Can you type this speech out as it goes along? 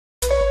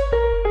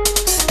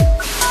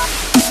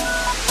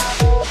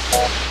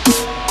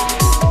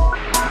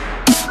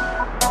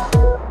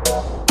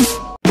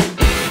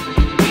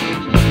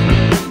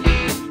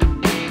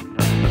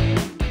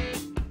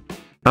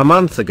A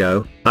month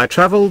ago, I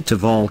traveled to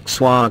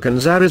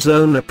Volkswagen's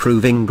Arizona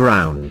proving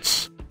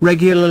grounds,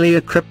 regularly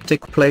a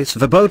cryptic place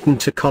verboten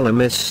to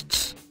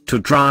columnists, to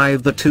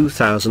drive the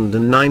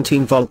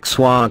 2019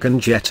 Volkswagen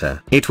Jetta.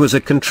 It was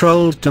a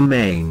controlled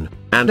domain,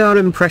 and our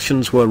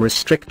impressions were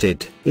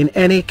restricted. In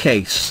any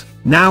case,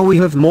 now we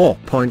have more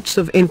points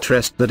of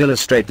interest that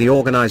illustrate the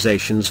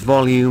organization's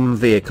volume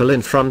vehicle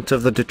in front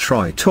of the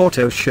Detroit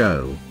Auto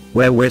Show,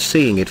 where we're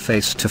seeing it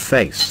face to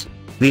face.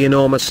 The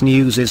enormous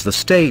news is the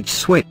stage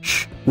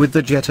switch, with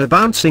the Jetta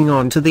bouncing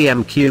onto the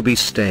MQB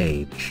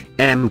stage.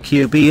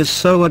 MQB is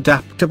so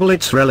adaptable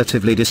it's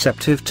relatively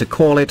deceptive to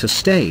call it a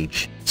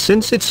stage,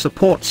 since it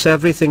supports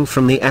everything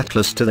from the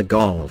Atlas to the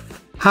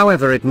Golf.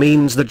 However, it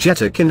means the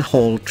Jetta can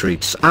haul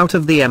treats out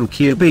of the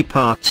MQB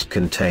parts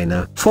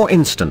container. For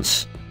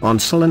instance, on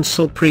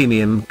Sol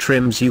premium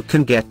trims you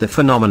can get the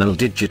phenomenal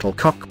digital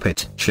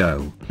cockpit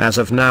show, as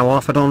of now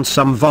offered on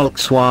some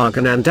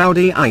Volkswagen and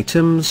Audi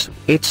items.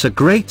 It's a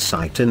great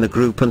sight in the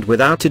group and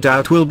without a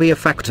doubt will be a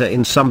factor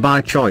in some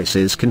buy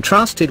choices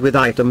contrasted with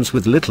items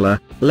with littler,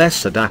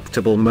 less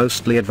adaptable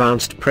mostly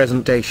advanced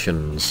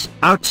presentations.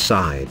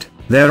 Outside,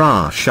 there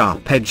are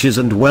sharp edges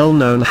and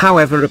well-known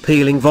however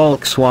appealing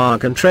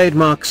Volkswagen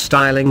trademark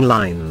styling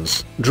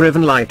lines.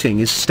 Driven lighting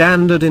is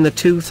standard in the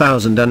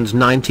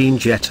 2019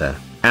 Jetta,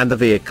 and the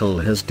vehicle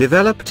has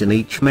developed in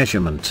each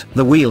measurement.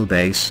 The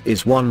wheelbase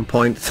is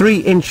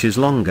 1.3 inches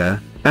longer,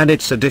 and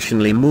it's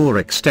additionally more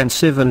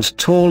extensive and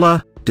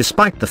taller,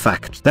 despite the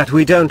fact that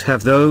we don't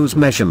have those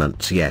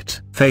measurements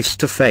yet. Face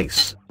to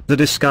face, the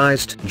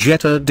disguised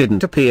Jetta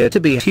didn't appear to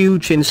be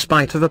huge in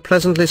spite of a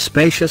pleasantly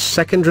spacious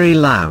secondary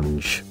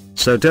lounge,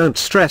 so don't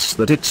stress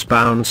that it's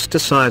bound to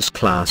size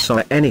class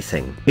or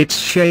anything. Its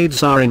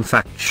shades are in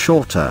fact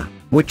shorter,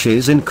 which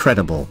is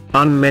incredible.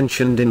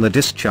 Unmentioned in the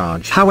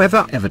discharge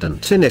however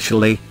evident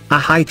initially, a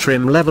high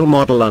trim level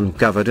model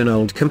uncovered an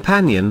old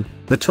companion,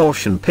 the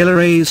torsion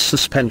pillory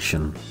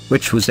suspension,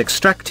 which was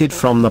extracted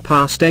from the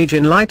past age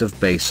in light of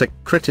basic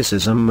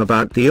criticism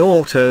about the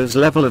auto's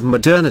level of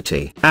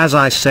modernity. As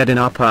I said in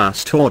our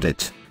past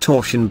audit,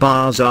 torsion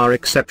bars are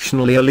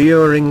exceptionally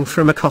alluring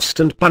from a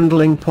cost and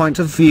bundling point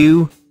of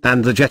view,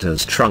 and the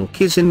Jetta's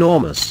trunk is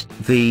enormous.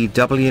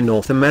 VW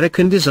North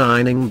American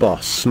designing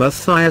boss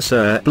Matthias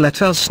Earp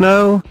let us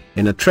know,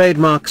 in a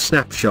trademark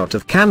snapshot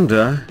of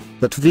candor,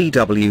 that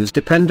VW's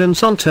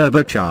dependence on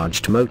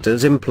turbocharged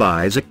motors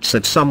implies it's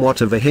at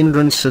somewhat of a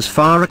hindrance as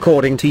far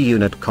according to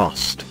unit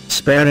cost.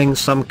 Sparing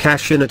some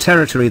cash in a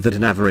territory that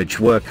an average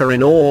worker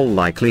in all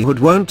likelihood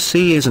won't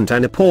see isn't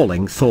an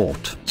appalling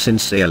thought.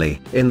 Sincerely,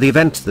 in the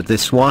event that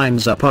this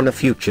winds up on a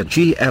future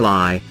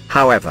GLI,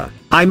 however,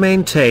 I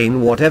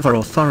maintain whatever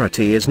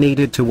authority is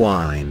needed to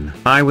whine.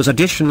 I was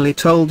additionally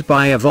told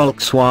by a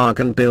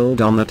Volkswagen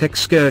build on that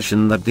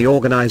excursion that the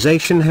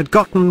organization had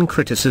gotten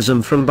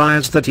criticism from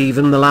buyers that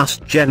even the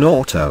last gen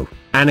auto,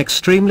 an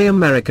extremely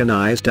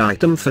Americanized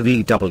item for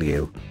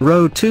VW,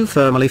 rode too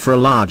firmly for a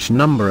large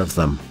number of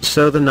them.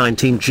 So the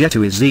 19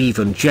 Jetta is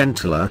even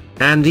gentler,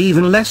 and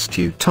even less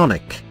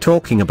Teutonic.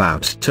 Talking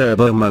about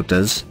turbo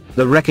motors,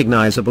 the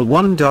recognizable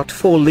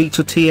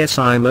 1.4-liter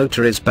TSI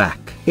motor is back.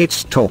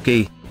 It's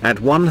torquey, at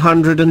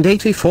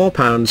 184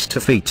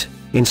 pounds-to-feet,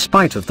 in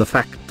spite of the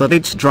fact that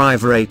its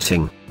drive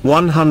rating,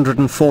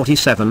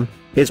 147,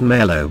 is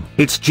mellow.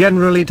 It's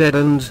generally dead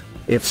and,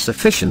 if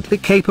sufficiently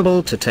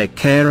capable to take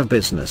care of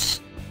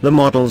business. The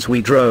models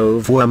we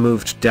drove were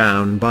moved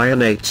down by an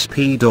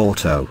 8-speed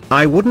auto.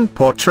 I wouldn't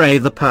portray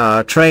the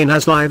powertrain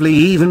as lively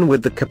even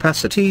with the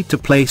capacity to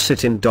place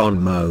it in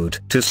Don mode.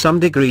 To some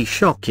degree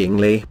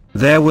shockingly,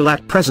 there will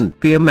at present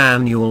be a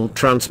manual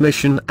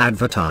transmission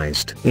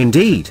advertised.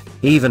 Indeed,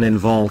 even in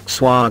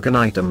Volkswagen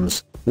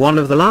items, one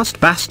of the last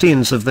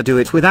bastions of the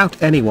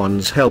do-it-without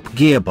anyone's help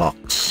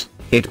gearbox,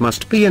 it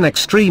must be an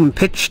extreme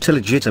pitch to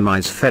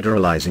legitimize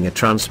federalizing a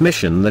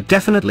transmission that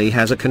definitely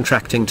has a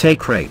contracting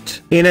take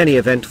rate. In any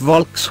event,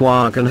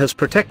 Volkswagen has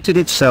protected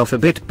itself a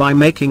bit by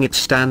making it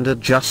standard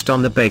just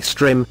on the base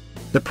trim.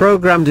 The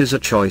programmed is a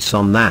choice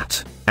on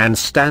that, and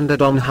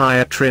standard on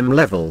higher trim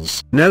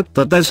levels. Note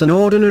that there's an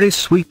ordinary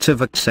suite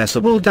of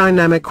accessible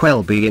dynamic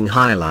well-being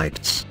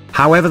highlights.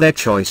 However, their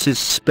choices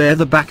spare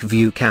the back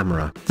view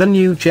camera. The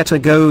new Jetta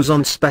goes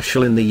on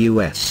special in the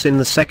US in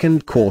the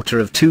second quarter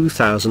of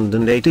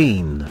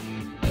 2018.